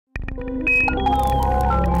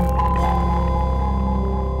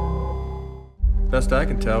Best I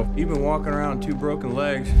can tell, you've been walking around with 2 broken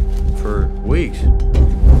legs for weeks.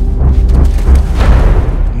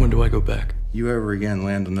 When do I go back? You ever again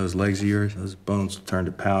land on those legs of yours, those bones will turn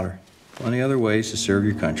to powder. Plenty other ways to serve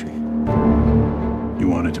your country. You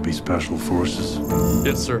wanted to be special forces?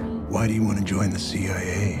 Yes, sir. Why do you want to join the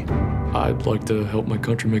CIA? I'd like to help my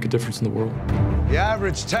country make a difference in the world. The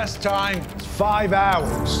average test time is 5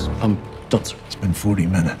 hours. I'm done, sir. It's been 40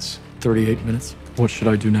 minutes. 38 minutes. What should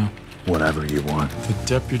I do now? Whatever you want. The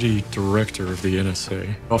deputy director of the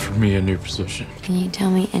NSA offered me a new position. Can you tell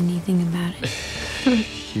me anything about it?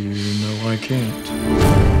 You know I can't.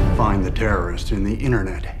 Find the terrorist in the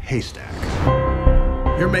internet haystack.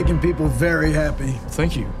 You're making people very happy.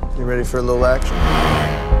 Thank you. You ready for a little action?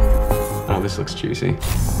 Oh, this looks juicy.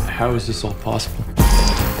 How is this all possible?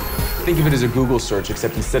 Think of it as a Google search,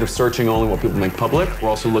 except instead of searching only what people make public, we're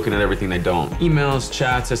also looking at everything they don't. Emails,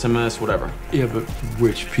 chats, SMS, whatever. Yeah, but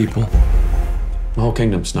which people? The whole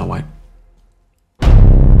kingdom, Snow White.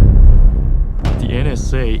 The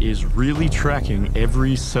NSA is really tracking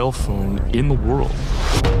every cell phone in the world.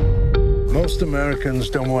 Most Americans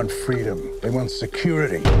don't want freedom. They want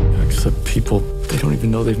security. Except people, they don't even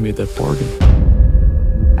know they've made that bargain.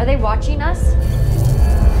 Are they watching us?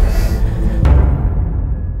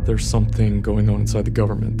 There's something going on inside the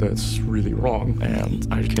government that's really wrong, and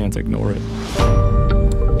I can't ignore it.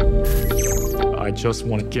 I just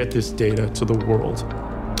want to get this data to the world.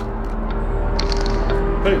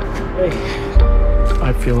 Hey.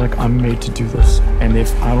 I feel like I'm made to do this, and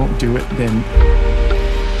if I don't do it, then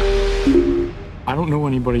I don't know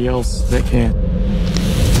anybody else that can.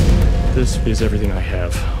 This is everything I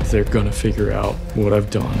have. They're gonna figure out what I've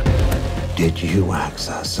done. Did you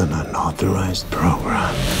access an unauthorized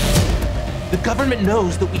program? The government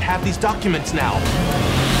knows that we have these documents now.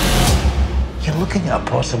 You're looking at a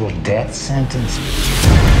possible death sentence.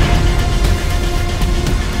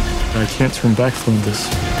 I can't turn back from this.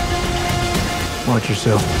 Watch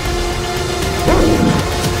yourself.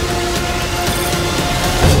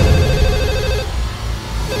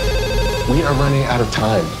 We are running out of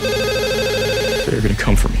time. They're gonna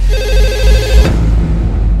come for me.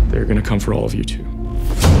 They're gonna come for all of you too.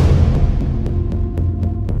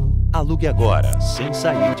 Alugue agora, sem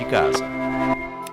sair de casa.